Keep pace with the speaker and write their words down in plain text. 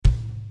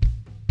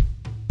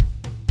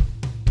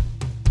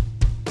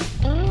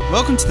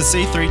Welcome to the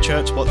C3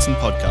 Church Watson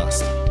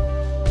podcast.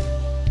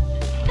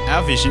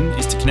 Our vision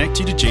is to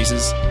connect you to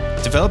Jesus,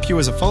 develop you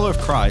as a follower of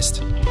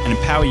Christ, and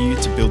empower you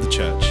to build the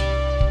church.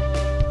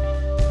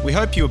 We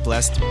hope you are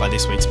blessed by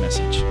this week's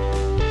message.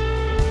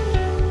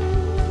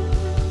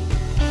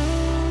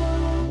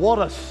 What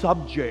a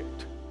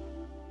subject.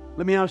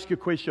 Let me ask you a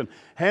question.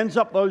 Hands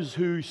up those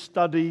who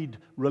studied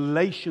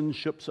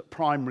relationships at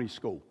primary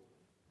school.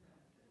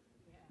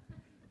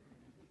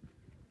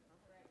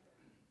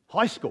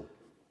 High school.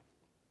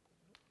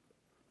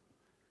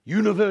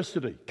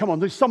 University. Come on,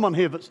 there's someone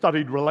here that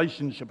studied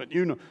relationship at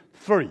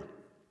 3,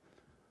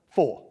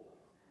 4.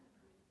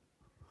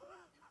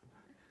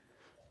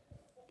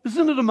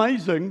 Isn't it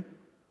amazing?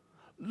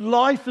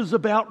 Life is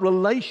about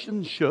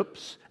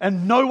relationships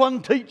and no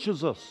one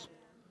teaches us.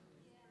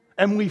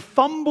 And we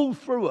fumble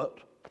through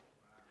it.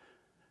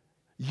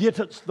 Yet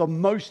it's the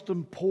most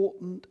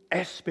important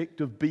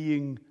aspect of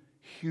being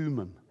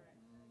human.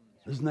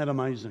 Isn't that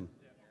amazing?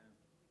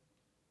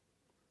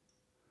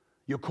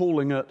 You're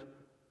calling it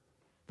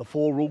the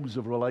 4 rules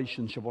of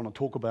relationship. I want to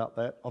talk about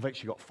that. I've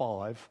actually got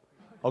 5.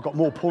 I've got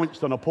more points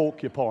than a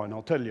porcupine,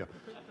 I'll tell you.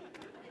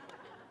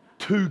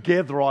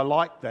 Together, I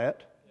like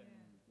that.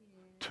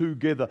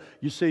 Together.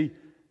 You see,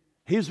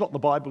 here's what the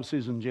Bible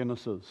says in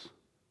Genesis.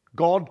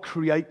 God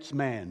creates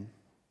man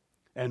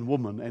and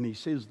woman, and he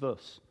says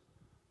this: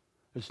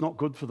 it's not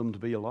good for them to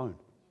be alone.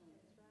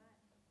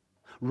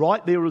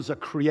 Right there is a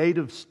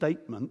creative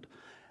statement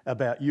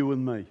about you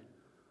and me.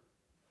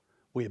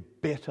 We're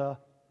better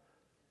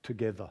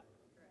together.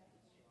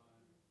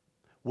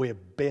 We're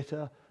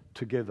better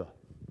together.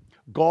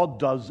 God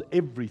does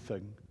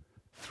everything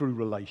through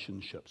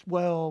relationships.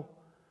 Well,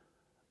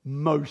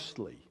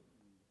 mostly.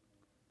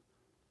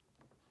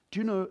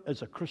 Do you know,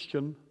 as a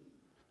Christian,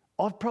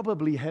 I've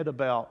probably had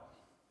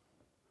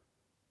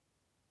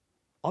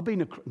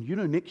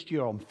next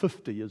year I'm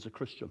 50 as a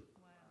Christian.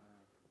 Wow.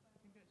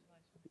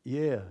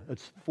 Yeah,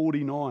 it's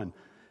 49.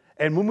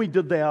 And when we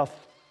did our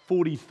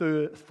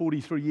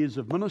 43 years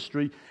of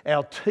ministry,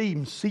 our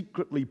team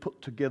secretly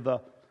put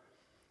together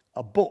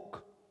a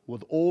book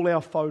with all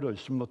our photos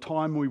from the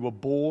time we were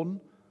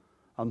born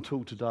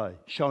until today,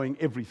 showing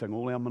everything,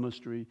 all our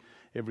ministry,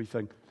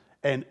 everything.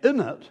 And in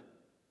it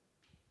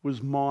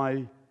was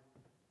my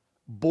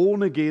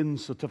born-again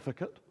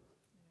certificate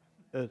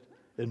in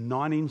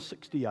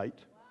 1968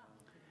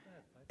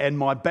 and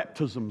my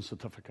baptism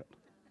certificate.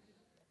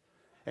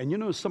 And you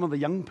know, some of the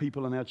young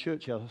people in our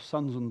church, our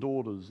sons and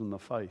daughters in the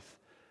faith,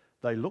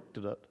 they looked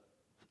at it,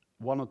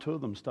 1 or 2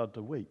 of them started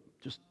to weep.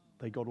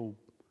 They got all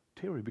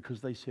teary because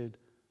they said,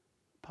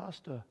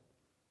 "Pastor,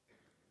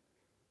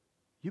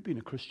 you've been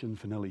a Christian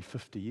for nearly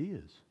 50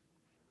 years.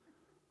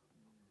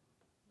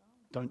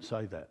 Don't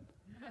say that.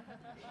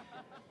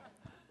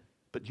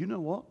 But you know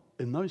what?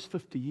 In those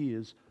 50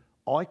 years,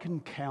 I can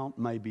count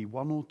maybe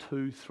 1 or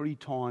 2, 3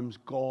 times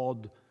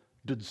God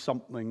did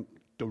something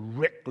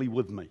directly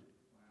with me.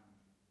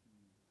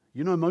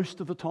 You know, most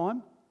of the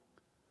time,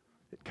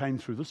 it came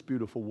through this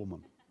beautiful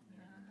woman,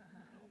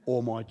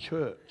 or my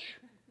church,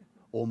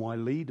 or my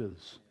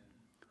leaders,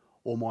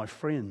 or my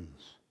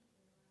friends.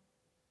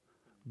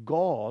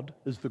 God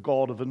is the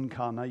God of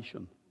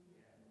incarnation.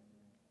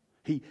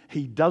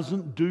 He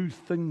doesn't do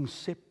things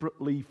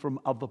separately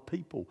from other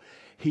people.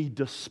 He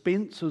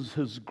dispenses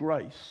His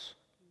grace.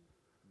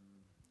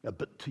 A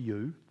bit to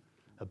you,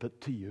 a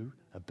bit to you,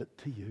 a bit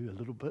to you, a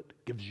little bit.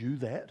 Gives you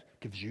that,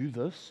 gives you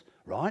this,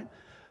 right?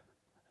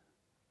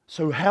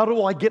 So how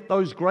do I get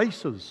those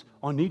graces?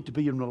 I need to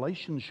be in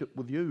relationship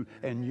with you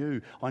and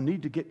you. I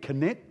need to get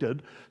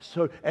connected.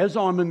 So as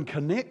I'm in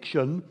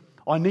connection,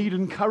 I need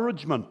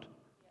encouragement.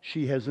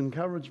 She has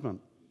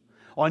encouragement.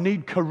 I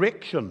need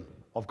correction.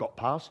 I've got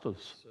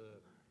pastors.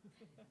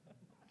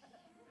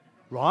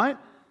 Right?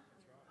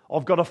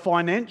 I've got a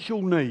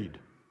financial need.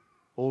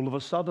 All of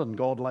a sudden,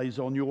 God lays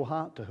on your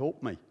heart to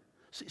help me.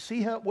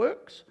 See how it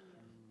works?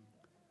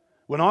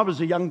 When I was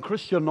a young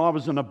Christian, I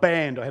was in a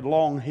band. I had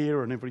long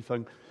hair and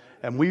everything.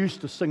 And we used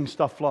to sing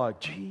stuff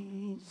like,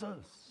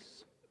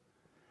 Jesus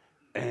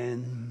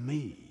and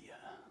me.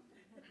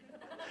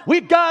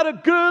 We got a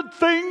good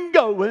thing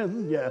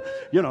going. Yeah,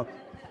 you know.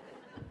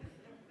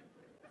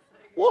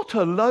 What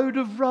a load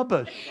of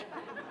rubbish.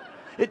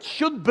 It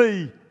should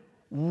be,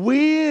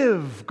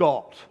 we've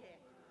got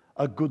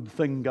a good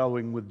thing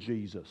going with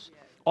Jesus.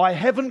 I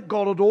haven't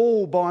got it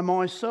all by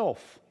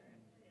myself.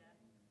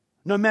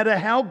 No matter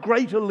how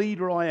great a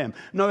leader I am,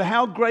 no matter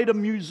how great a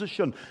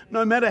musician,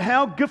 no matter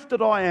how gifted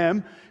I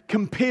am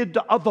compared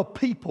to other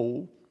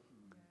people,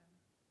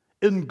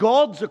 in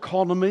God's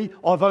economy,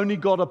 I've only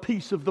got a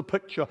piece of the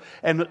picture,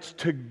 and it's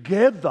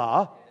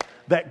together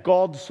that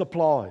God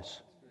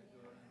supplies.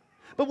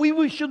 But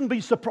we shouldn't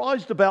be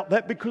surprised about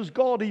that, because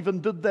God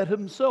even did that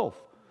Himself.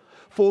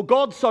 For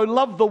God so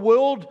loved the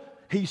world,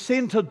 He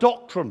sent a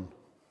doctrine.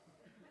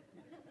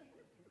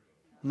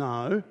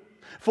 No.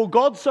 For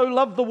God so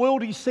loved the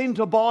world, He sent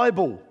a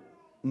Bible.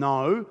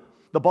 No,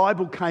 the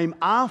Bible came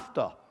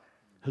after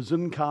His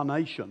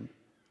incarnation.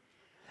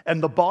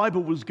 And the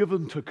Bible was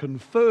given to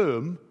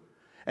confirm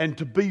and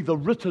to be the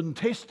written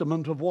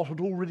testament of what had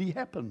already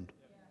happened.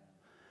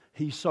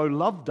 He so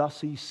loved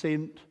us, he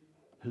sent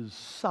his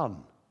Son.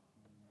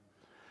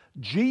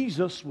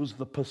 Jesus was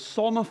the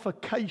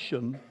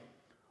personification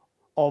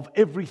of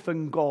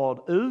everything God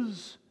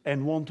is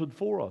and wanted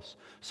for us.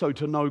 So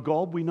to know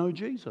God, we know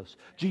Jesus.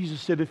 Jesus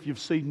said, if you've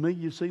seen me,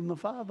 you've seen the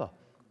Father.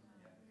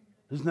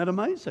 Isn't that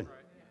amazing?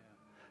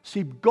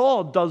 See,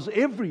 God does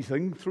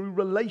everything through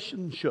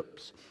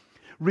relationships.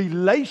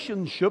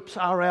 Relationships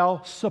are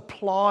our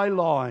supply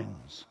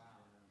lines.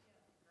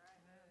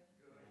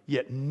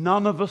 Yet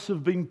none of us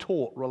have been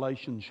taught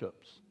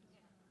relationships.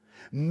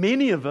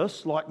 Many of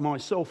us, like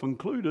myself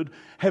included,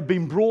 have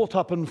been brought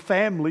up in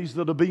families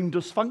that have been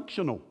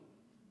dysfunctional.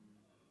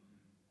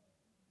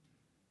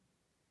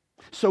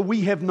 So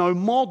we have no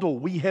model,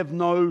 we have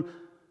no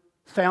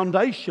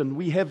foundation,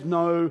 we have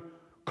no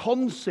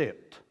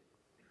concept.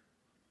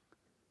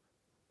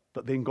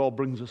 But then God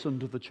brings us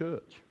into the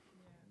church.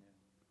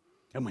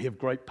 And we have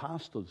great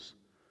pastors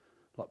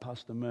like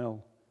Pastor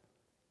Mel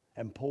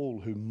and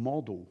Paul who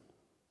model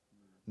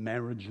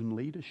marriage and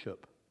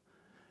leadership.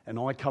 And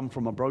I come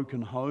from a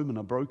broken home and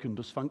a broken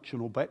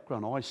dysfunctional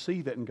background. I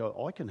see that and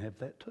go, I can have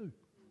that too.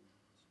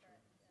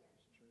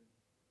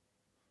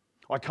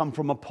 I come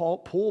from a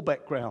poor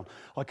background.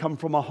 I come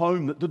from a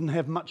home that didn't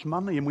have much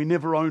money and we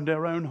never owned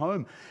our own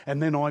home.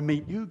 And then I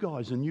meet you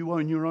guys and you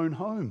own your own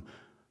home.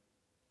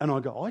 And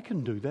I go, I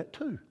can do that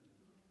too.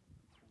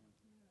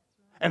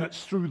 And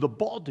it's through the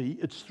body,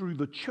 it's through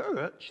the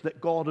church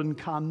that God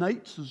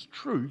incarnates His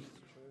truth.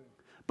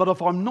 But if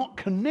I'm not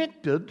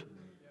connected,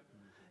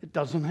 it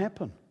doesn't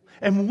happen.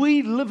 And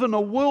we live in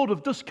a world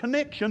of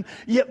disconnection,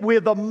 yet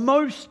we're the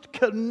most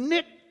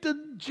connected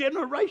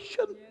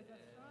generation.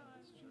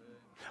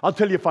 I'll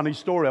tell you a funny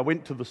story. I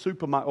went to the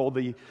supermarket or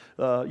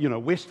the,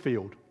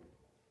 Westfield.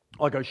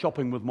 I go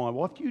shopping with my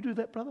wife. Do you do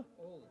that, brother?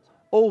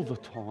 All the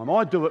time.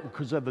 I do it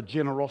because of the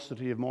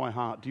generosity of my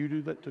heart. Do you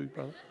do that too,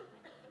 brother?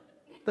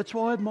 That's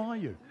why I admire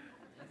you.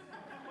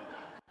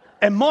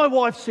 And my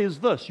wife says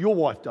this. Your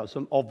wife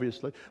doesn't,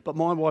 obviously. But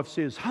my wife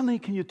says, honey,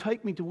 can you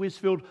take me to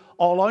Westfield?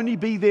 I'll only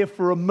be there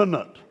for a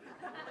minute.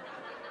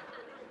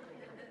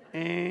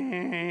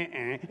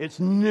 It's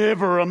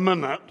never a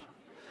minute.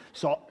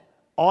 So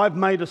I've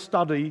made a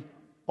study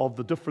of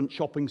the different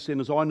shopping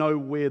centres. I know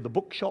where the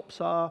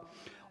bookshops are.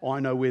 I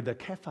know where the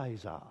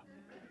cafes are.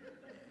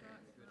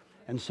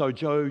 And so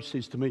Joe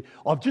says to me,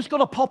 I've just got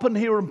to pop in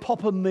here and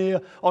pop in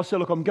there. I say,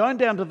 look, I'm going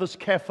down to this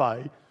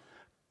cafe.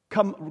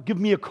 Come, give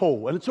me a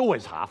call. And it's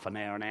always half an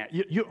hour,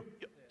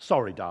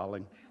 sorry,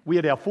 darling. We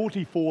had our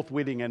 44th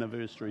wedding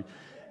anniversary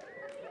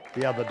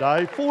the other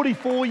day.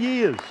 44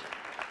 years.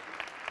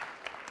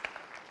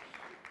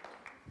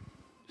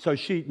 So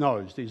she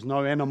knows there's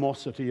no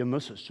animosity in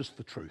this. It's just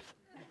the truth.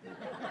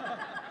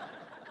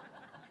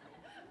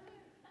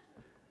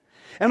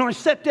 And I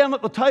sat down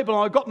at the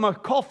table and I got my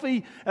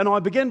coffee and I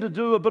began to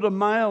do a bit of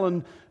mail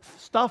and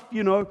stuff,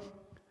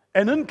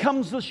 And in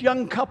comes this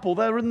young couple.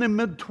 They're in their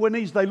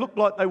mid-20s. They looked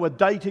like they were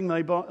dating.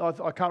 I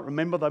can't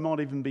remember. They might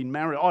have even been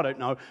married. I don't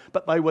know.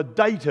 But they were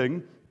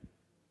dating.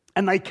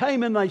 And they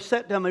came in, they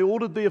sat down, they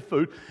ordered their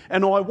food.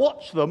 And I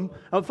watched them.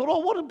 And I thought, oh,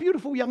 what a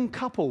beautiful young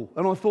couple.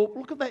 And I thought,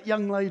 look at that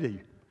young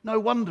lady. No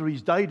wonder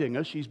he's dating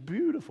her. She's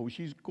beautiful.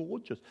 She's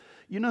gorgeous.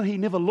 He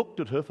never looked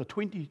at her for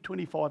 20,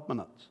 25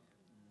 minutes.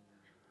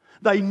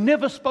 They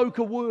never spoke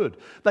a word.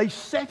 They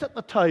sat at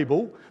the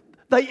table.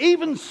 They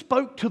even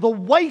spoke to the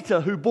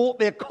waiter who bought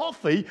their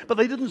coffee, but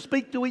they didn't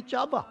speak to each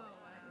other.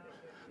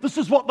 This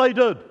is what they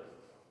did.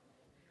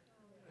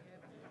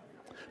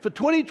 For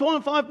 20,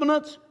 25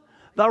 minutes,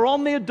 they're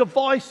on their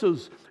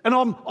devices. And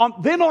I'm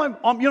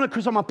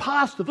because I'm a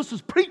pastor, this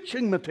is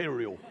preaching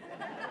material.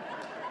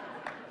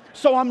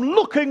 So I'm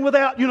looking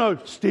without,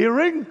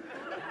 staring.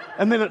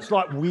 And then it's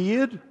like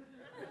weird.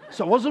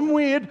 So it wasn't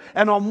weird.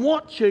 And I'm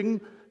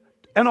watching,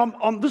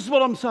 and this is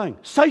what I'm saying.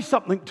 Say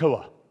something to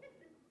her.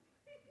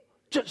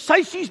 Just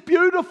say she's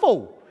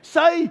beautiful.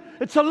 Say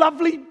it's a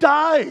lovely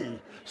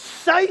day.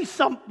 Say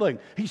something.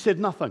 He said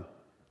nothing.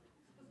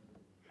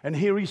 And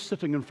here he's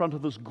sitting in front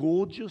of this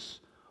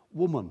gorgeous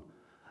woman.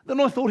 Then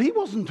I thought he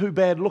wasn't too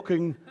bad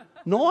looking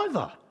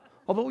neither.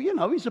 I thought,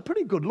 he's a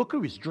pretty good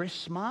looker. He's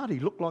dressed smart. He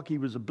looked like he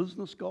was a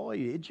business guy,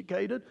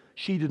 educated.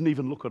 She didn't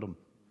even look at him.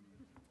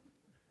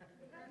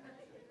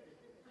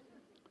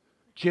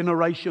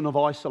 Generation of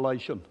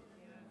isolation.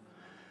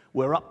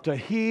 We're up to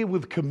here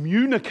with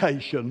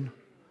communication,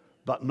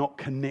 but not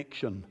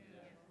connection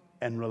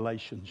and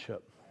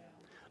relationship.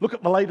 Look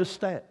at the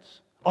latest stats.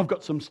 I've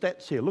got some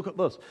stats here. Look at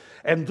this.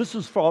 And this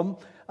is from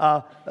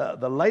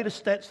the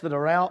latest stats that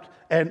are out,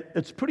 and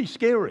it's pretty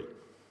scary.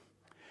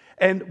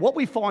 And what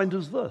we find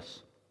is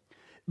this.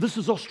 This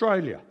is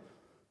Australia.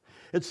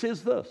 It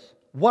says this.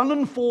 1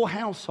 in 4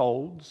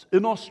 households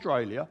in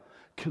Australia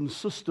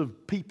consist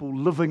of people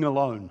living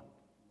alone.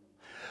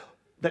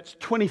 That's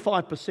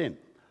 25%.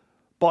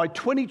 By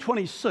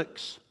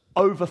 2026,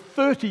 over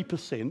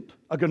 30%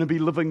 are going to be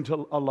living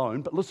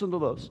alone. But listen to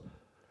this.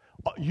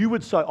 You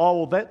would say, oh,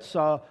 well, that's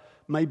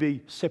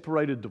maybe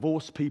separated,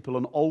 divorced people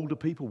and older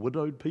people,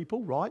 widowed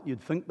people, right?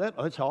 You'd think that.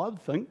 That's how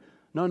I'd think.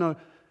 No. Do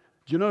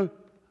you know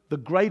the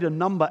greater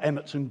number, and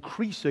it's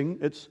increasing,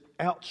 it's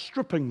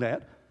outstripping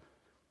that,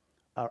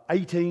 are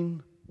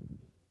 18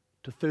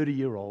 to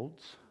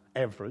 30-year-olds,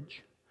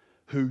 average,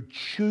 who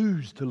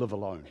choose to live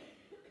alone.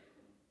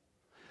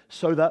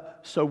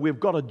 So we've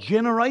got a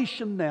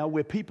generation now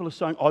where people are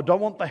saying, I don't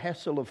want the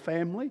hassle of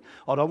family,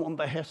 I don't want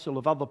the hassle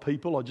of other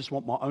people, I just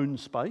want my own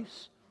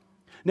space.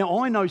 Now,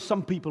 I know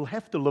some people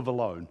have to live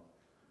alone,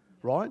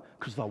 right?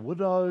 Because they're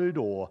widowed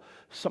or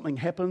something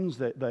happens,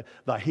 they're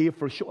here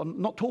for a short...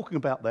 I'm not talking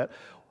about that.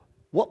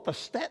 What the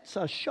stats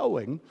are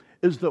showing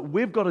is that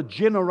we've got a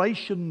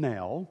generation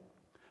now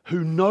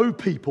who know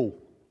people.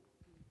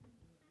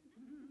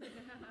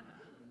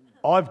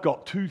 I've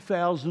got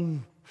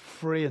 2,000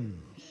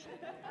 friends,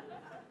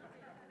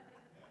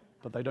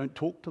 but they don't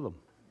talk to them.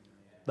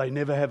 They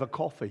never have a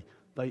coffee.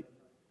 They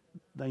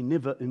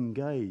never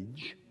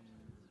engage.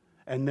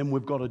 And then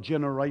we've got a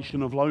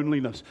generation of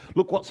loneliness.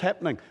 Look what's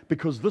happening,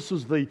 because this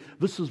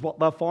is what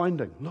they're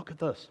finding. Look at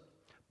this.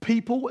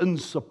 People in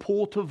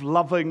supportive,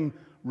 loving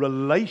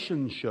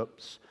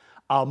relationships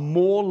are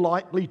more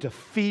likely to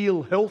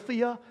feel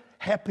healthier,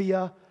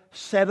 happier,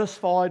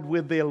 satisfied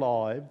with their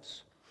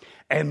lives,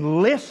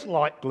 and less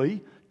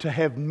likely to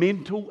have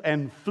mental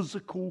and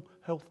physical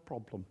health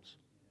problems.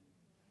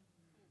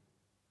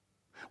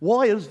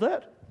 Why is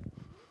that?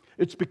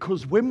 It's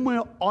because when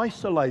we're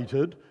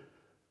isolated,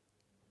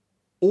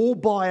 all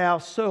by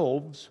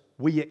ourselves,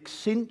 we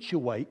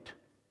accentuate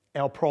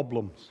our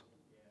problems.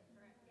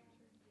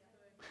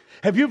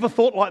 Have you ever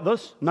thought like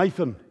this?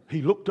 Nathan,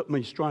 he looked at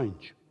me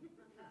strange.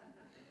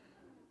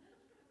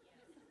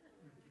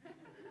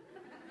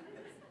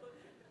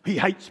 He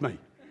hates me.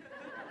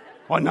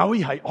 I know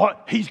he hates.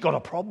 He's got a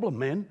problem,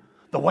 man.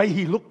 The way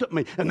he looked at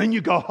me. And then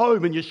you go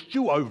home and you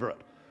stew over it.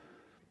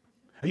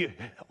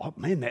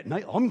 That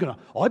Nate,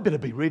 I better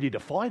be ready to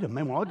fight him,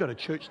 man. When I go to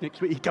church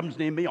next week, he comes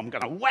near me, I'm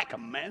going to whack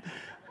him, man.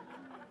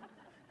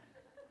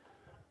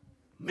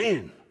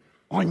 Man,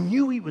 I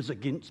knew he was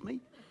against me.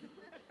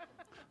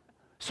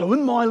 So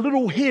in my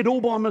little head,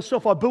 all by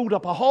myself, I built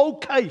up a whole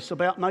case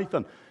about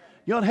Nathan.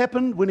 You know what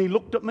happened when he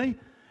looked at me?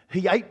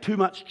 He ate too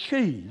much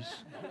cheese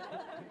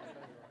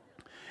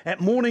at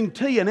morning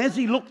tea, and as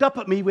he looked up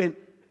at me, he went,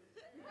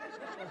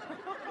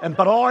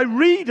 but I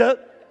read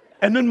it,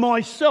 and in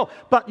myself.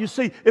 But you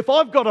see, if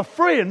I've got a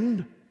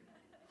friend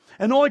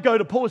and I go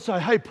to Paul and say,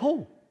 hey,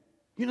 Paul,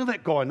 you know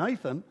that guy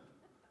Nathan?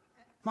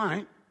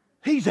 Mate,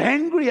 he's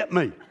angry at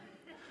me. Do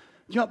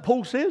you know what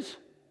Paul says?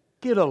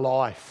 Get a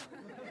life.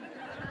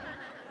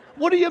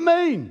 What do you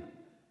mean?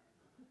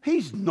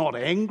 He's not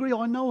angry.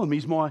 I know him.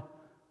 He's my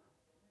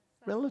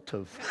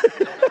relative.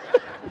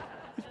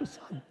 He's my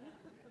son.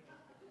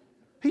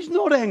 He's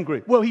not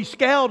angry. Well, he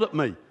scowled at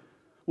me.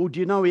 Well, do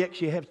you know he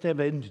actually has to have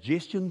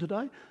indigestion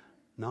today?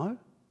 No?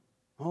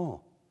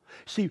 Oh.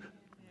 See,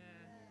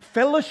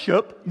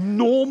 fellowship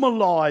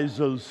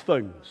normalizes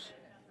things.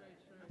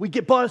 We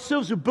get by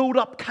ourselves, we build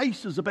up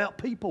cases about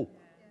people.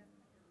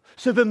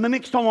 So then the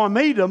next time I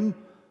meet him,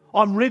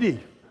 I'm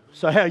ready.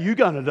 So how are you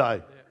going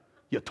today?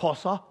 You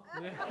tosser?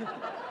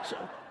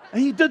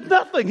 And he did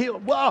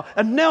nothing. Wow.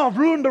 And now I've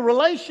ruined a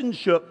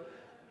relationship.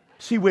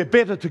 See, we're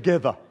better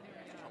together.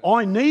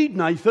 I need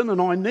Nathan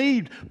and I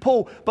need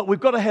Paul, but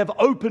we've got to have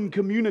open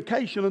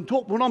communication and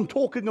talk. When I'm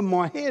talking in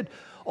my head,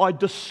 I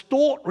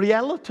distort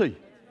reality.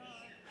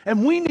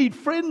 And we need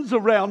friends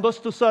around us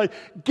to say,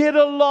 get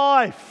a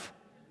life.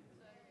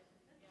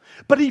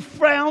 But he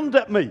frowned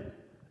at me.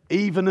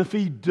 Even if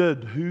he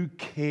did, who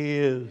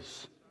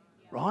cares?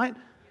 Right?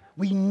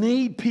 We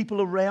need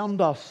people around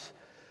us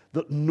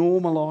that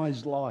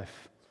normalize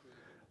life.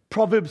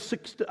 Proverbs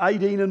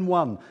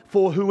 6:18-1.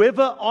 For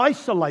whoever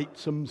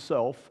isolates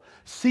himself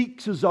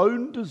seeks his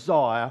own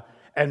desire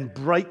and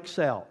breaks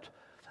out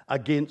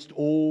against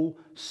all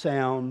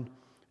sound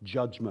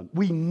judgment.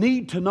 We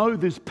need to know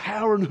there's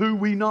power in who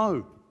we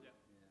know.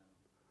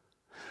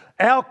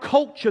 Our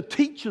culture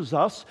teaches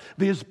us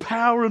there's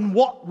power in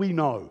what we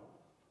know.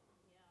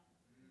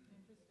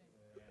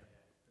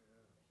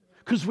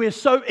 Because we're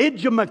so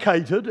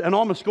educated, and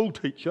I'm a school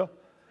teacher,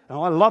 and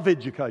I love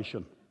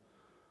education.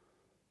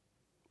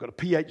 I've got a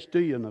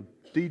PhD and a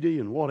DD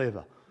and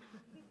whatever.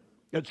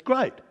 It's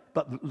great.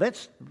 But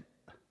listen,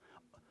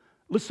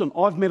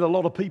 I've met a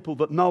lot of people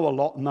that know a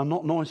lot and they're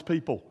not nice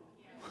people.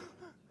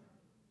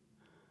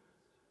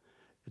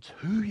 It's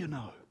who you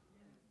know.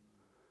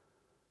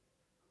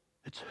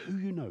 It's who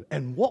you know.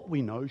 And what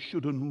we know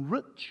should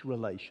enrich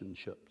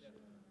relationships.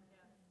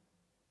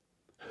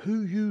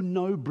 Who you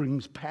know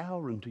brings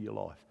power into your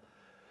life.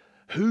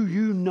 Who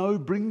you know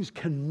brings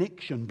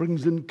connection,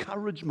 brings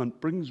encouragement,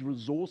 brings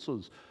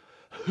resources.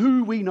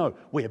 Who we know,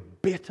 we're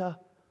better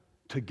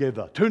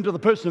together. Turn to the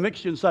person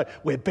next to you and say,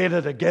 we're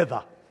better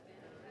together.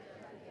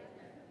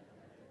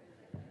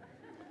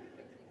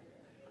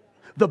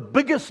 The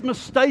biggest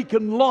mistake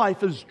in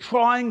life is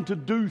trying to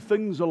do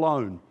things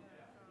alone.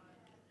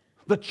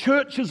 The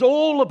church is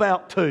all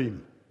about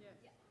team.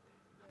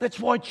 That's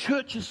why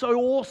church is so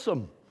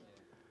awesome.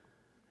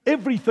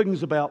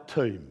 Everything's about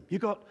team.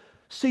 You've got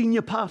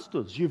senior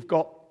pastors, you've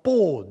got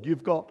board,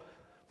 you've got...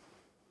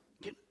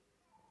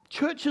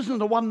 Church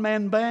isn't a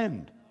one-man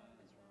band.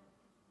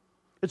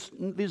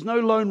 There's no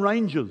Lone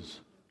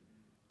Rangers.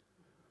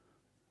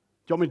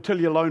 Do you want me to tell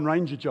you a Lone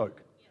Ranger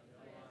joke?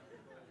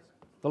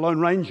 The Lone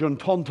Ranger and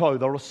Tonto,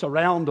 they're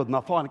surrounded and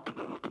they're fighting.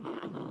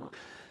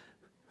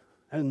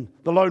 And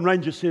the Lone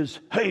Ranger says,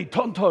 "Hey,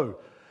 Tonto,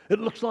 it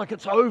looks like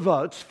it's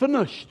over. It's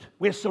finished.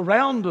 We're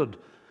surrounded.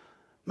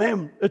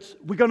 Man,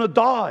 we're going to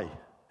die."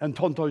 And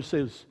Tonto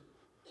says,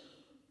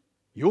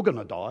 "You're going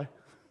to die."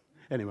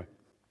 Anyway.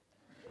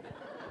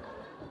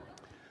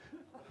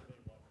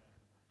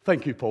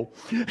 Thank you, Paul.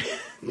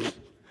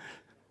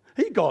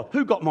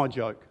 Who got my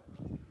joke?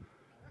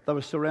 They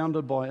were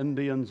surrounded by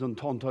Indians and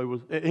Tonto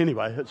was...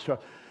 Anyway,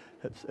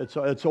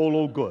 it's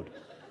all good.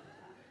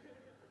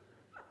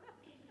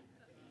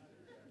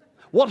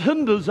 What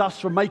hinders us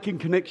from making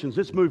connections?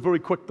 Let's move very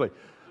quickly.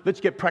 Let's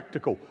get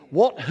practical.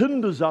 What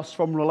hinders us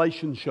from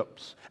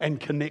relationships and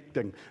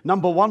connecting?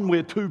 Number one,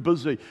 we're too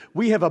busy.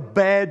 We have a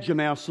badge in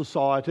our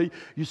society.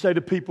 You say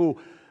to people,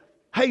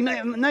 "Hey,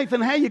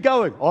 Nathan, how you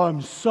going?"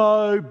 "I'm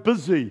so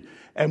busy."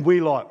 And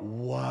we're like,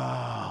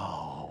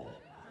 "Wow,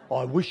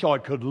 I wish I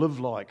could live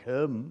like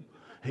him.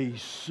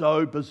 He's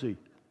so busy."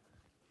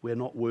 We're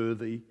not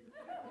worthy.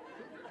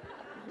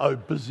 Oh,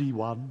 busy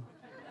one.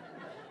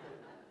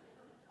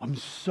 I'm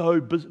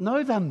so busy.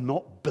 No, they're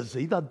not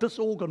busy. They're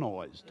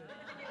disorganized.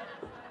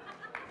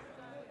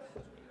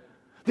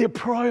 Their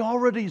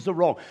priorities are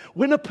wrong.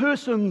 When a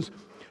person's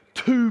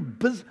too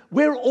busy,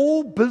 we're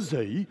all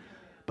busy,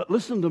 but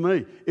listen to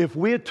me. If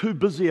we're too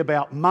busy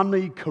about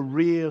money,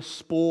 career,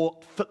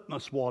 sport,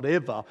 fitness,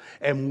 whatever,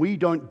 and we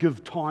don't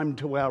give time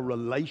to our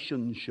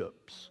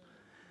relationships,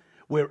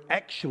 we're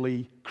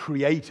actually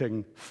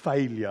creating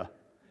failure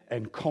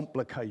and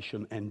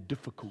complication and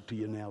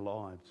difficulty in our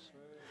lives.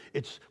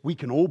 We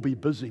can all be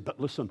busy, but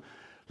listen,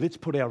 let's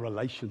put our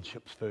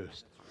relationships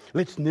first.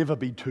 Let's never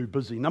be too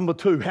busy. Number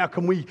two, how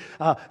can we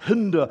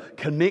hinder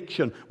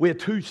connection? We're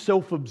too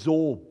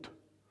self-absorbed.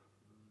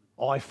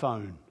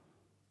 iPhone.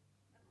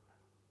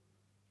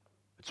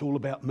 It's all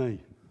about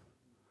me.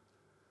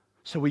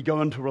 So we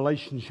go into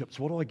relationships.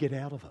 What do I get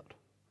out of it?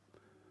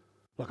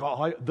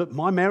 Like,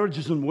 my marriage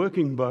isn't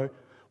working, Bo.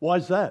 Why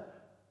is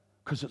that?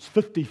 Because it's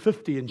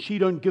 50-50 and she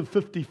don't give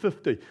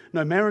 50-50.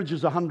 No, marriage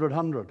is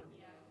 100-100.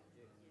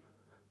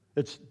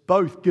 It's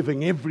both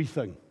giving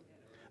everything.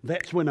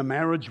 That's when a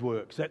marriage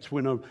works. That's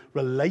when a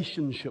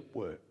relationship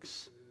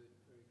works.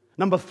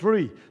 Number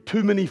three,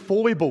 too many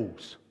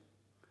foibles.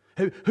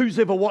 Who's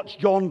ever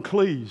watched John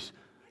Cleese,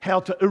 How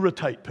to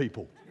Irritate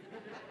People?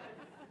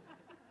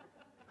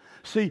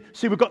 See,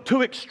 we've got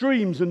two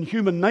extremes in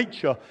human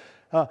nature.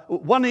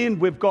 One end,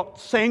 we've got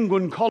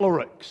sanguine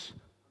cholerics,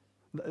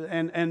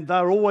 and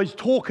they're always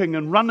talking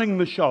and running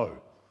the show.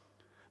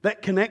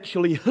 That can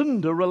actually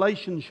hinder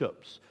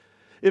relationships.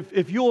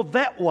 If you're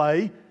that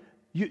way,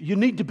 you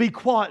need to be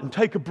quiet and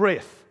take a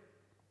breath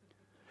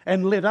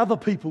and let other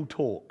people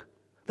talk.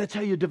 That's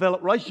how you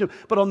develop relationship.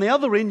 But on the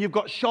other end, you've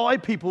got shy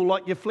people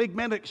like your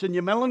phlegmatics and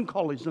your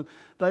melancholies.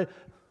 But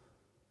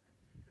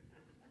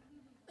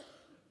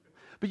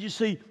you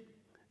see,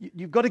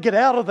 you've got to get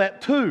out of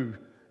that too.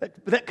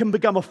 That can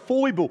become a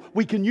foible.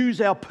 We can use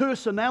our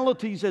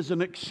personalities as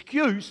an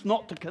excuse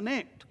not to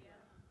connect.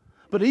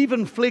 But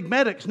even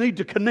phlegmatics need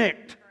to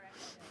connect.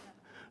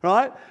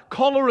 Right?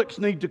 Cholerics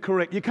need to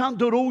correct. You can't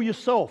do it all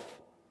yourself.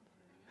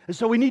 And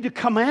so we need to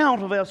come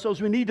out of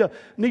ourselves. We need to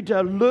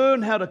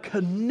learn how to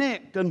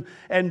connect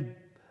and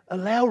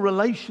allow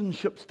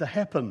relationships to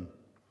happen.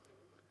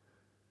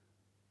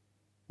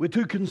 We're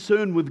too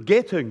concerned with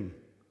getting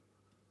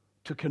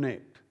to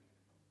connect.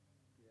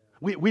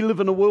 We live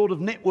in a world of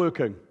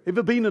networking.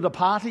 Ever been at a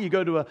party? You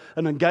go to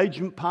an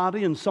engagement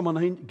party and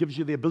someone gives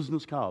you their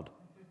business card.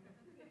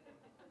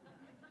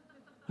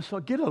 It's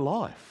like, get a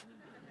life.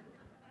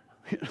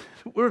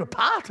 We're at a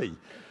party.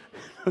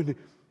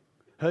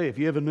 Hey, if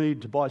you ever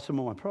need to buy some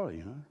of my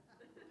product,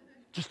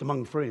 just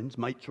among friends,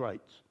 mates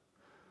rates.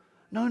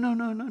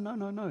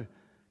 No.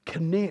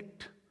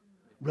 Connect,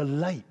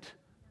 relate,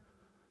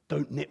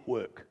 don't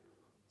network.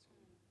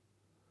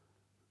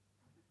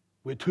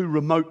 We're too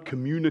remote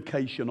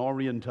communication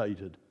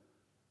orientated.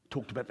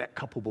 Talked about that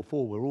couple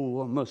before. We're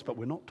all on this, but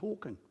we're not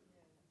talking.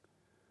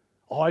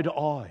 Eye to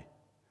eye,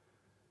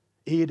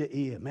 ear to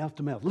ear, mouth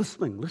to mouth,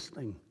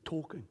 listening,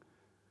 talking.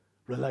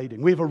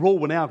 Relating. We have a rule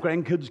when our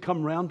grandkids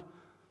come round.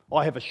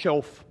 I have a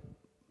shelf.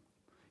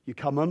 You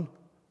come in,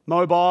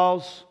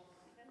 mobiles,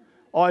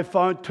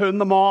 iPhone, turn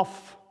them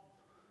off.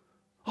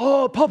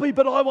 "Oh, Poppy,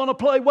 but I want to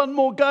play one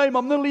more game.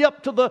 I'm nearly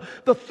up to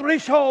the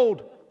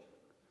threshold."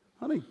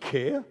 I don't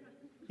care.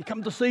 You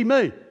come to see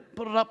me.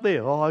 Put it up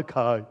there. Oh,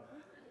 okay.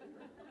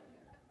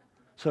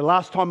 So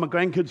last time my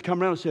grandkids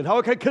come round, I said,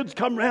 "Okay, kids,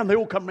 come round." They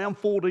all come round,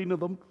 14 of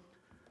them.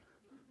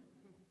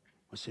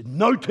 I said,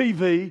 "No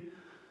TV.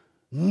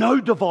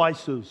 No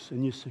devices."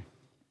 And you see,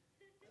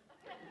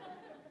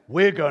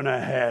 we're going to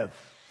have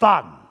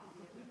fun.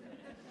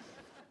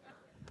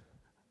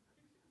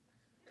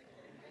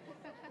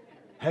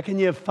 How can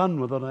you have fun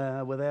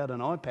without an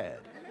iPad?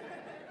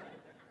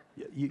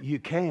 You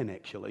can,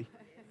 actually.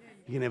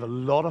 You can have a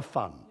lot of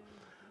fun.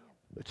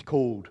 It's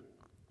called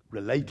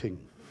relating.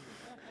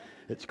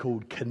 It's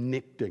called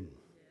connecting.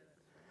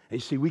 And you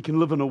see, we can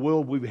live in a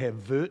world where we have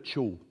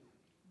virtual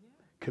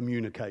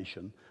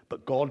communication,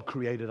 but God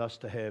created us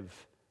to have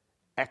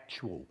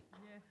actual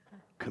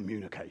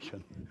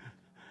communication,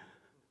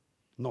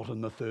 not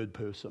in the third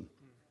person.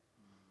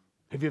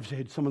 Have you ever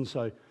had someone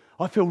say,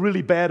 I feel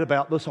really bad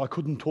about this, I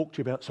couldn't talk to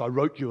you about it, so I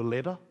wrote you a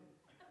letter?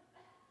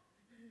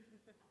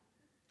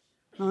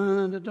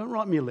 No, don't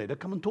write me a letter,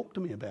 come and talk to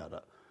me about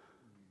it.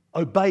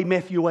 Obey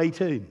Matthew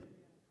 18.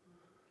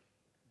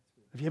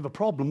 If you have a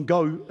problem,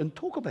 go and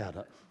talk about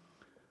it.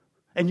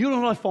 And you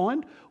know what I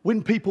find?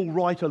 When people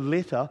write a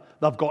letter,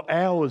 they've got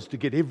hours to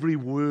get every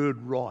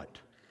word right.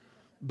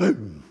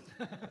 Boom.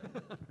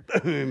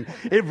 Boom.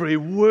 Every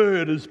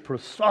word is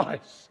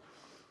precise.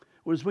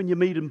 Whereas when you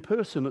meet in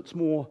person, it's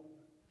more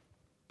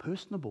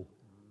personable.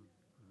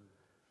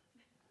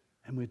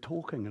 And we're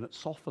talking and it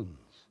softens.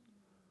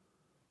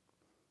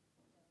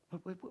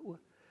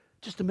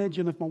 Just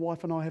imagine if my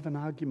wife and I have an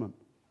argument.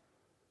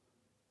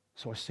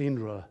 So I send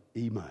her an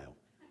email.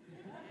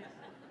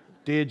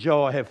 Dear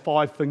Joe, I have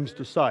 5 things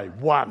to say.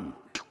 1,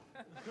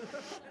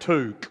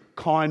 2,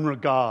 kind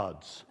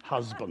regards,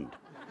 husband.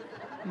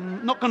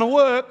 Not going to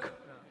work.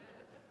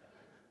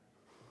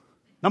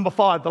 Number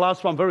 5, the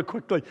last one, very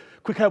quickly.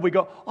 Quick, how we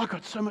got? I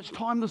got so much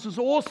time. This is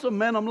awesome,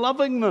 man. I'm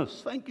loving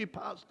this. Thank you,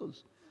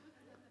 pastors.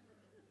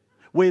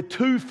 We're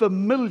too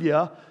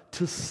familiar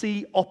to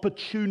see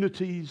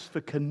opportunities for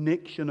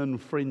connection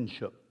and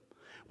friendship.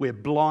 We're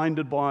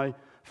blinded by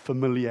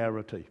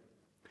familiarity.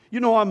 You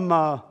know, I'm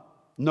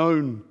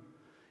known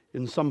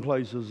in some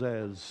places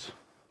as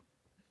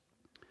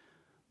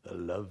the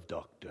love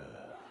doctor.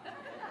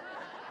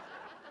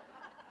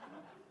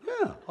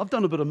 Yeah, I've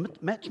done a bit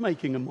of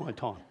matchmaking in my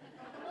time.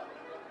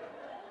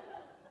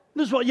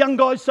 This is what young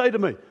guys say to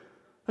me.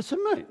 I said,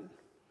 mate,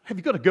 have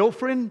you got a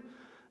girlfriend?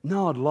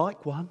 No, I'd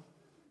like one.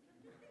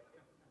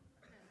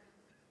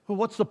 Well,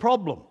 what's the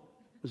problem?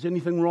 Is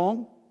anything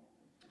wrong?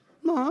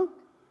 No.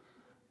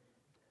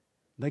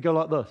 They go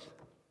like this.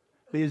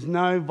 There's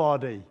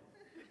nobody.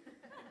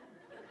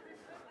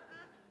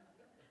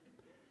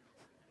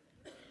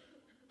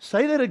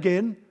 Say that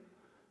again.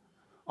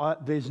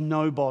 There's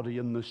nobody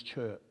in this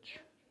church.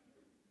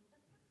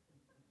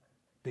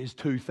 There's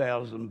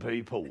 2,000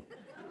 people.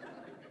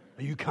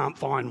 You can't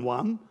find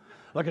one.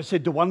 Like I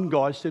said to one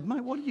guy, I said,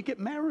 mate, why don't you get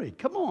married?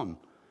 Come on.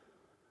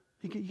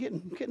 You're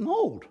getting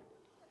old.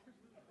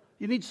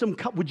 You need some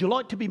couple. Would you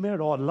like to be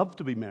married? Oh, I'd love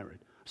to be married.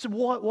 I said,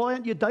 why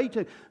aren't you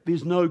dating?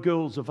 There's no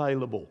girls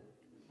available.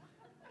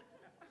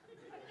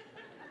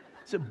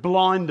 I said,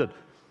 blinded.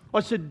 I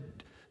said,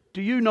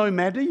 do you know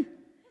Maddie?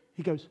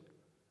 He goes,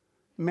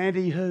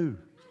 Maddie who?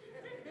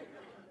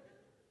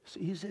 So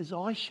he says, his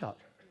eyes shut.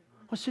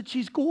 I said,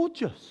 she's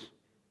gorgeous.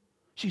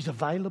 She's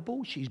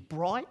available. She's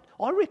bright.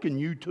 I reckon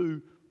you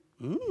two.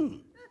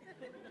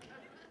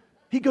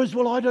 He goes,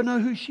 well, I don't know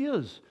who she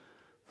is.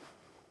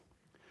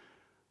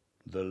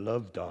 The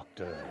love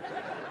doctor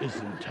is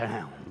in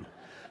town.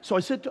 So I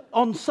said,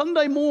 on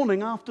Sunday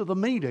morning after the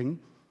meeting,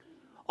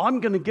 I'm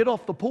going to get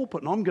off the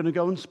pulpit and I'm going to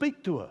go and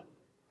speak to her.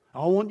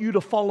 I want you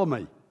to follow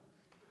me.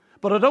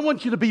 But I don't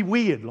want you to be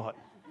weird, like.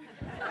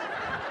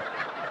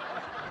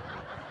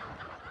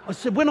 I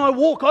said, when I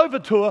walk over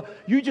to her,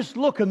 you just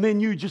look and then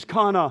you just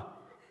kind of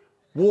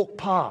walk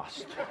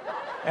past.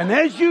 And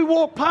as you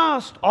walk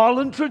past, I'll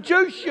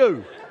introduce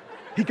you.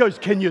 He goes,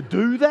 can you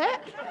do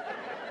that?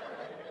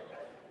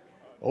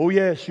 Oh,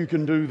 yes, you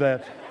can do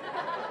that.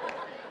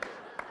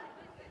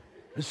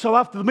 And so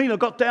after the meeting, I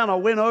got down, I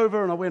went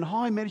over and I went,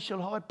 hi, Maddie. She said,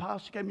 hi,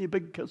 Pastor. Gave me a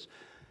big kiss.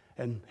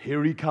 And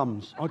here he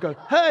comes. I go,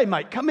 hey,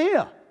 mate, come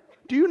here.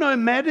 Do you know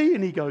Maddie?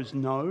 And he goes,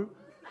 no.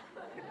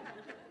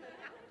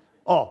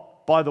 Oh,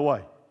 by the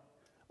way,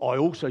 I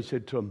also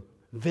said to him,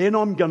 then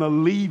I'm going to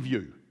leave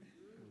you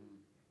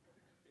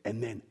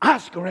and then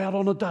ask her out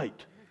on a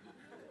date.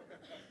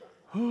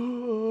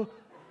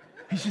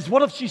 He says,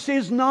 what if she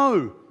says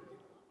no?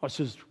 I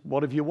says,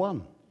 what have you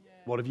won?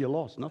 What have you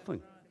lost?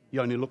 Nothing.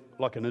 You only look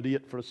like an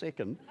idiot for a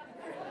second.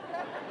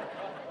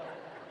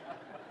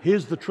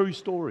 Here's the true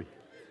story.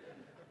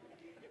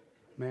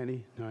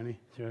 Manny, Noni,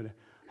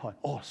 hi.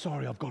 Oh,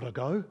 sorry, I've got to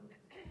go.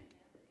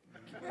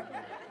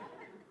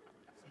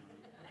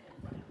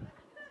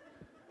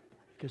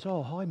 He goes,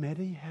 oh, hi,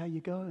 Maddie, how you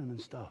going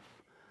and stuff?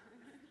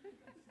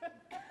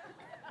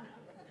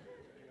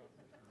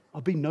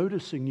 I've been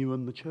noticing you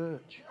in the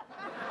church.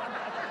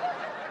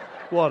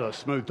 What a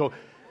smooth talk.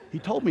 He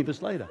told me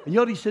this later. And you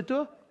know what he said to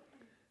her?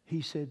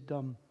 He said,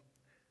 how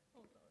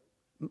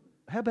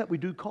about we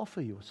do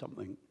coffee or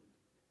something?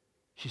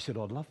 She said,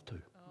 I'd love to.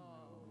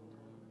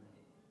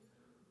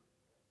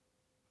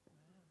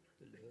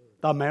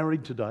 They're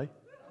married today.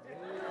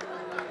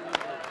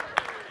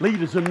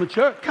 Leaders in the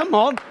church. Come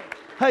on.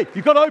 Hey,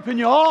 you've got to open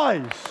your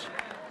eyes.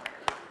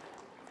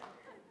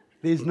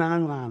 There's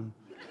no one.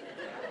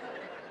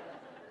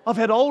 I've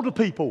had older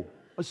people.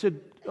 I said,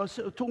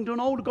 talking to an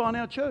older guy in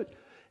our church.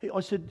 I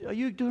said, are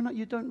you doing it?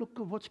 You don't look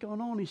good. What's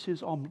going on? He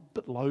says, I'm a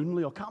bit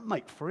lonely. I can't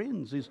make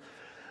friends.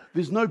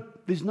 There's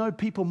no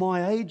people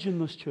my age in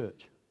this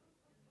church.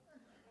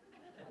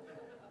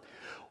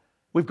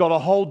 We've got a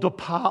whole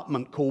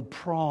department called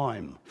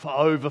Prime for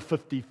over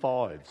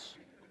 55s,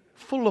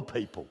 full of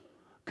people.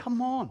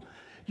 Come on.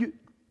 You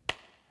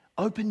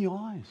open your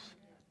eyes.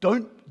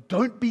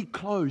 Don't be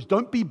closed.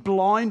 Don't be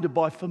blinded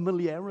by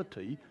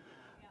familiarity.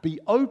 Be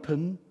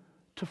open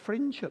to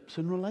friendships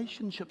and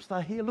relationships.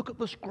 They're here. Look at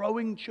this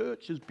growing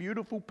church. There's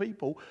beautiful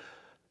people.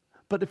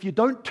 But if you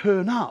don't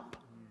turn up,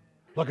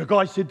 like a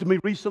guy said to me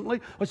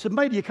recently, I said,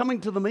 mate, are you coming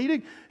to the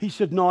meeting? He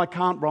said, no, I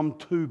can't. I'm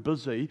too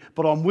busy,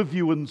 but I'm with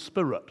you in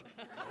spirit.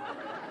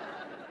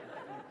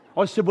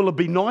 I said, well, it'd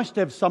be nice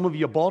to have some of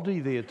your body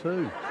there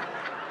too.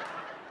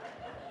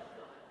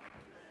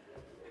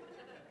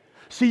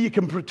 See, you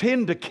can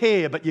pretend to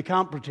care, but you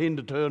can't pretend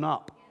to turn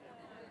up.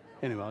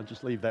 Anyway, I'll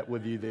just leave that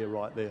with you there,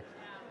 right there.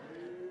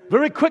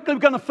 Very quickly, we're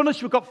going to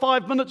finish. We've got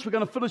 5 minutes. We're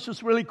going to finish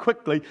this really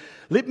quickly.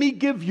 Let me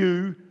give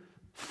you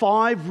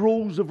 5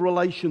 rules of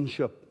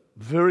relationship.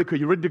 Very quick.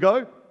 You ready to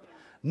go?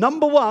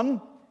 Number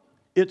 1,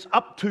 it's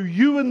up to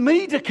you and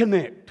me to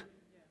connect.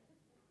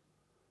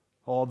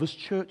 Oh, this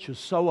church is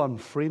so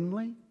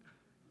unfriendly.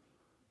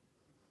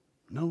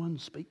 No one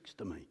speaks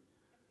to me.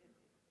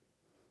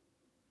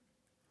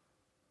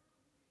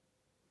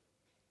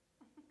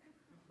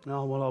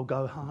 Oh, well, I'll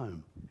go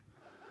home.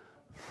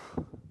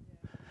 Do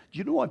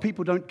you know why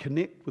people don't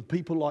connect with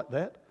people like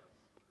that?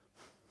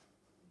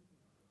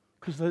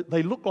 Because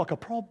they look like a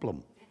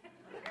problem.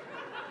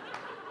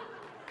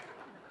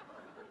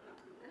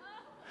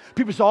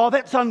 People say, oh,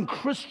 that's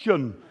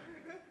unchristian.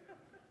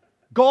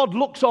 God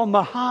looks on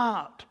the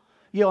heart.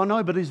 Yeah, I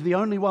know, but he's the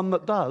only one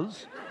that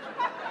does.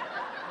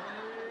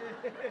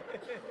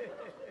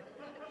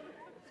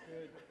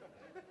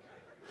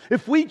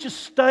 If we just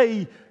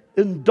stay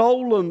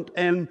indolent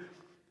and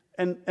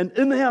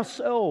in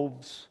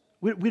ourselves,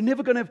 we're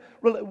never going to have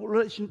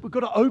relations. We've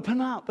got to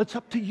open up. It's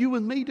up to you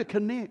and me to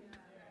connect.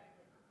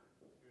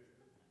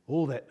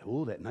 Oh,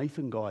 that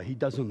Nathan guy, he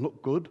doesn't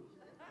look good.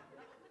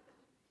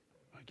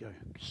 I go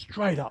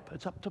straight up.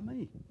 It's up to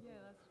me.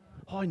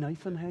 Hi,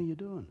 Nathan, how you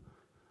doing?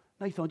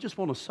 Nathan, I just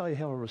want to say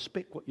how I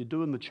respect what you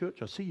do in the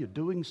church. I see you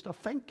doing stuff.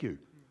 Thank you.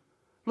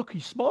 Look,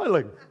 he's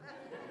smiling.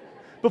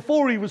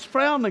 Before he was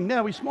frowning,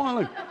 now he's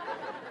smiling.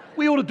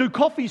 We ought to do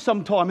coffee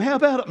sometime. How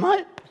about it,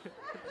 mate?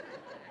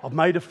 I've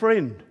made a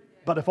friend.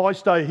 But if I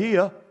stay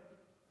here,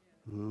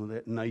 oh,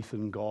 that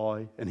Nathan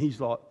guy, and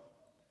he's like,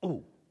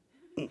 oh.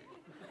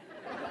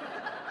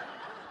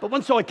 But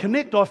once I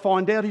connect, I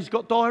find out he's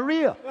got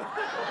diarrhea.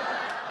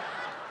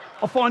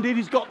 I find out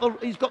he's got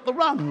the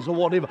runs or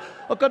whatever.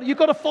 You've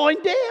got to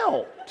find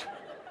out.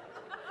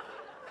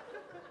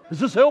 Is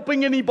this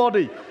helping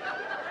anybody?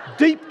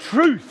 Deep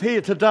truth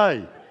here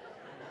today.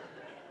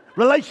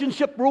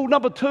 Relationship rule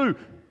number 2.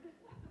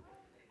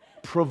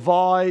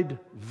 Provide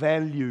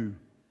value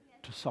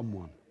to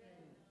someone.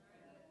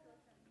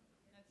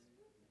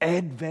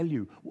 Add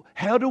value.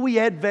 How do we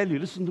add value?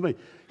 Listen to me.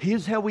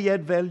 Here's how we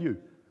add value.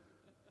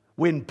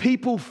 When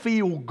people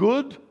feel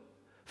good,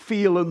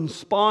 feel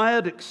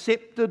inspired,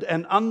 accepted,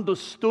 and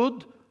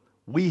understood,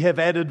 we have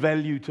added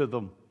value to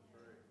them.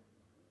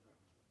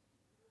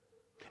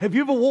 Have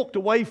you ever walked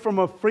away from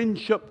a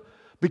friendship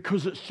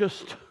because it's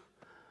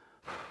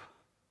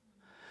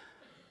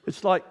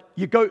like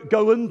you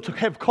go in to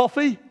have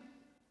coffee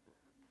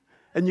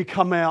and you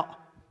come out.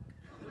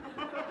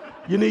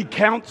 You need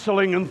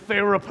counselling and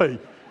therapy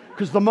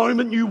because the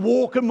moment you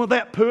walk in with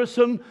that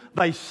person,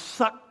 they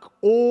suck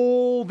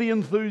all the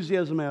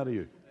enthusiasm out of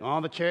you. Oh,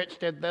 the church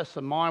did this,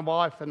 and my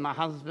wife and my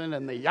husband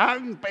and the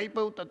young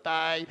people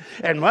today,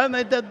 and when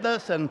they did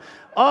this, and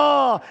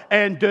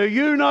do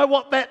you know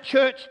what that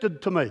church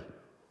did to me?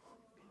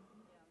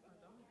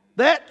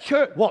 That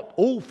church, what,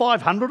 all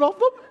 500 of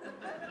them?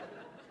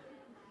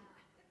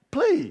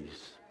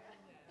 Please.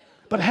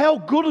 But how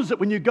good is it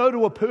when you go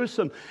to a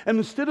person, and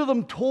instead of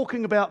them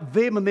talking about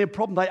them and their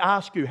problem, they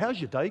ask you,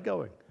 how's your day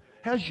going?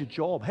 How's your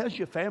job? How's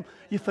your family?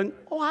 You think,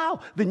 oh, wow.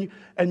 Then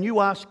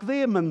you ask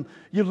them and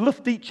you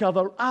lift each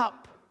other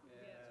up.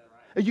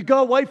 And you go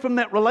away from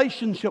that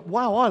relationship,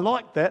 wow, I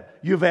like that.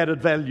 You've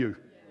added value.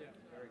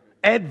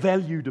 Add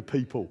value to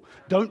people.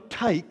 Don't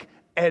take,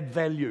 add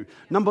value.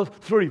 Number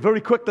 3, very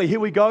quickly, here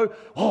we go.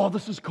 Oh,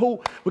 this is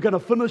cool. We're going to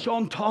finish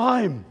on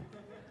time.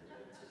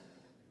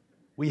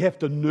 We have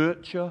to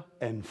nurture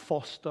and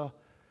foster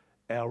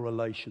our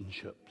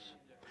relationships.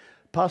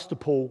 Pastor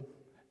Paul,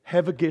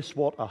 have a guess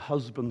what a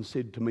husband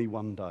said to me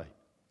one day.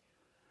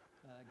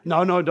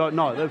 No.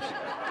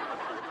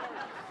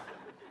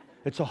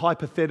 It's a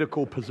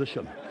hypothetical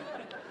position.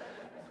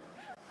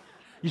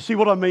 You see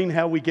what I mean,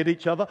 how we get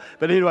each other?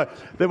 But anyway,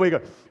 there we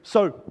go.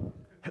 So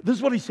this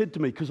is what he said to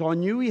me, because I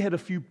knew he had a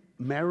few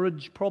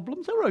marriage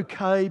problems. They were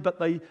okay, but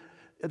they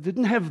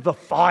didn't have the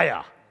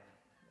fire.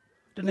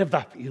 Didn't have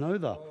that,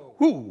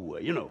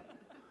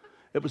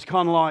 It was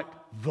kind of like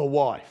the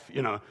wife,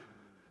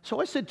 So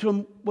I said to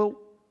him, well,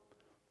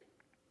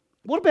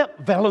 what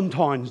about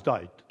Valentine's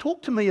Day?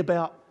 Talk to me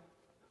about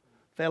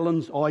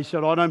He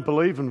said, I don't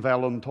believe in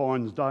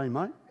Valentine's Day,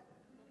 mate.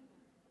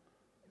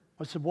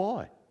 I said,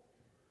 why?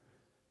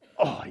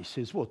 Oh, he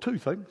says, well, 2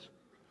 things.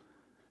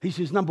 He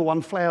says, number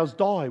 1, flowers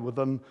die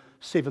within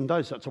 7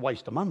 days. That's a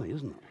waste of money,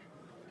 isn't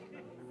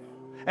it?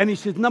 And he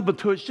says, number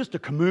 2, it's just a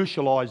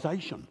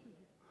commercialisation.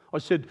 I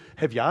said,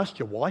 have you asked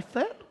your wife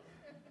that?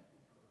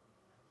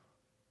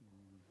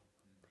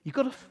 You've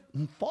got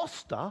to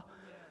foster,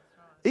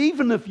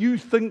 even if you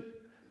think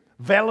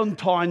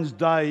Valentine's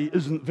Day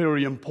isn't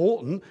very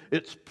important,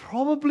 it's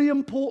probably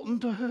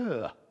important to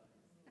her.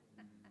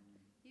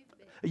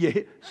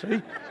 Yeah,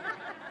 see?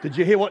 Did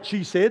you hear what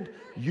she said?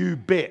 You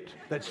bet.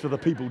 That's for the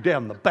people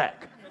down the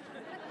back.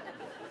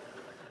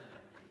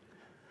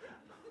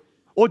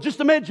 Or just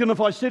imagine if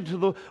I said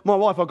to my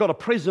wife, I got a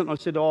present, I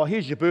said, oh,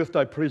 here's your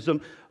birthday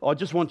present. I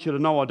just want you to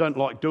know I don't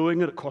like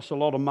doing it. It costs a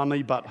lot of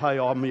money, but hey,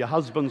 I'm your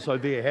husband, so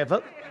there, have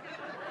it.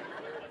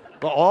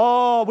 But,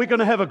 oh, we're going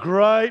to have a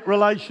great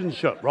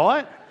relationship,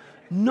 right?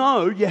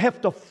 No, you have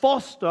to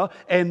foster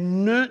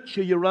and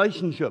nurture your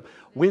relationship.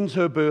 When's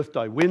her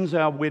birthday? When's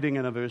our wedding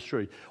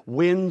anniversary?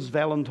 When's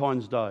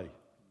Valentine's Day?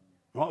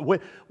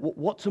 Right?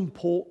 What's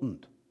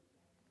important?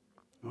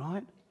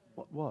 Right?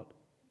 What?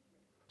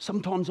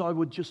 Sometimes I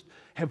would just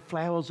have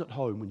flowers at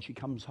home when she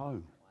comes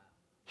home.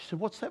 She said,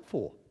 what's that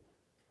for?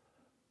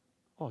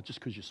 Oh, just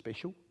because you're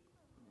special?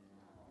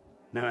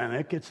 No, and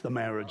that gets the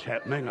marriage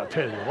happening, I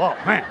tell you what,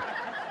 man.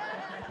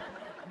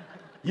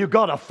 You've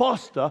got to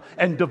foster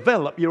and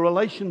develop your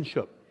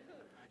relationship.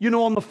 You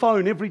know, on the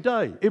phone every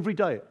day,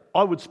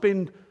 I would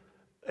spend,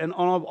 and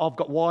I've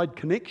got wide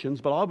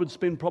connections, but I would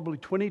spend probably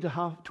 20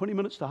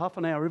 minutes to half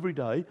an hour every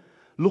day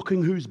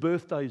looking whose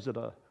birthdays it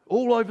are,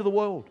 all over the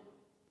world.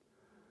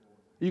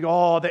 You go,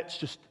 oh, that's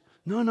just,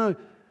 no,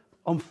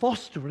 I'm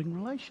fostering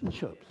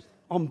relationships.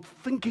 I'm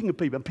thinking of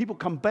people, and people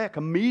come back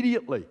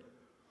immediately.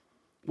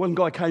 One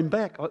guy came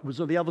back, it was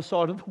on the other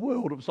side of the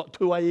world, it was like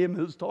 2 a.m.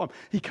 his time.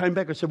 He came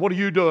back and said, what are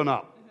you doing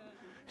up?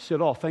 He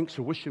said, oh, thanks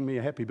for wishing me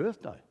a happy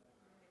birthday.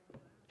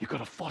 You've got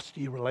to foster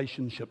your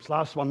relationships.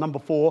 Last one, number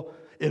 4,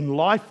 in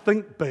life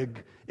think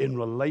big, in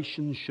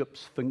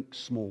relationships think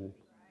small.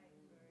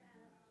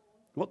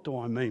 What do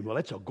I mean? Well,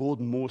 that's a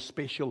Gordon Moore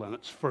special and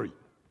it's free.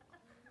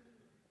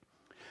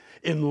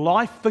 In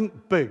life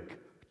think big,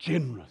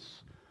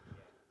 generous,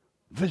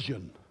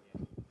 vision.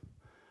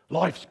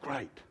 Life's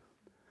great.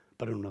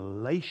 But in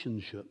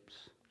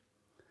relationships,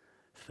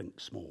 think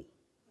small.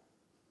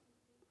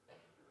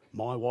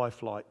 My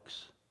wife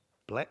likes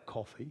black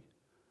coffee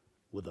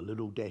with a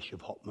little dash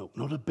of hot milk.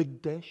 Not a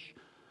big dash,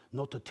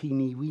 not a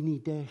teeny weeny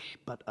dash,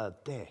 but a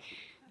dash.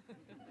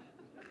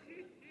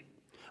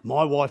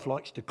 My wife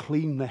likes to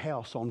clean the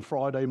house on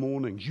Friday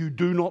mornings. You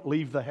do not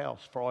leave the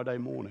house Friday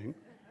morning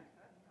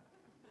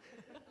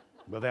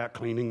without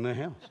cleaning the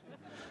house.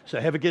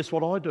 So have a guess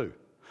what I do?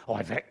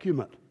 I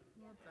vacuum it.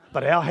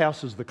 But our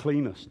house is the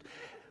cleanest.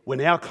 When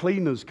our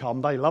cleaners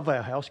come, they love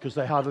our house because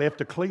they hardly have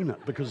to clean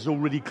it because it's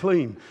already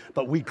clean.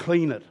 But we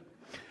clean it.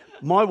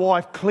 My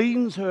wife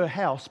cleans her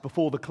house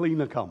before the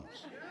cleaner comes.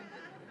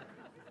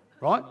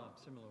 Right?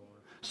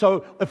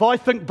 So if I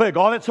think big,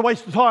 oh, that's a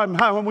waste of time.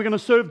 How are we going to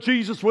serve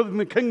Jesus within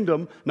the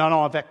kingdom? No,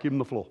 I vacuum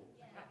the floor.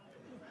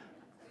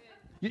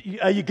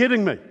 Are you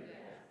getting me?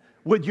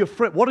 With your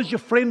friend, what is your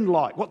friend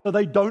like? What do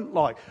they don't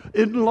like?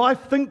 In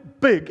life, think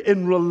big.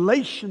 In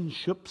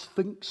relationships,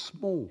 think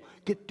small.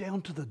 Get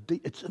down to the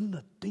it's in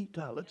the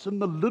detail. It's in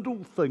the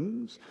little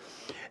things.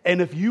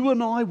 And if you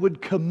and I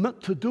would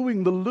commit to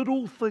doing the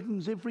little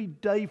things every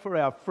day for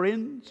our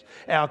friends,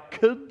 our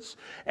kids,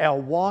 our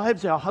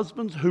wives, our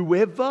husbands,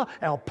 whoever,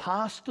 our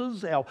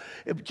pastors,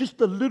 just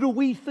the little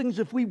wee things,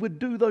 if we would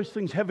do those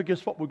things, have a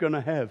guess what we're going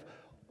to have?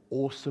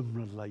 Awesome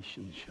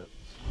relationships.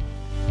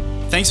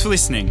 Thanks for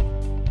listening.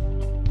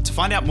 To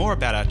find out more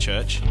about our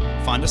church,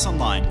 find us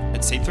online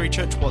at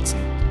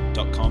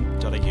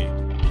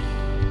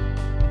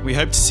c3churchwatson.com.au. We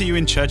hope to see you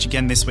in church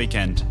again this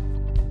weekend.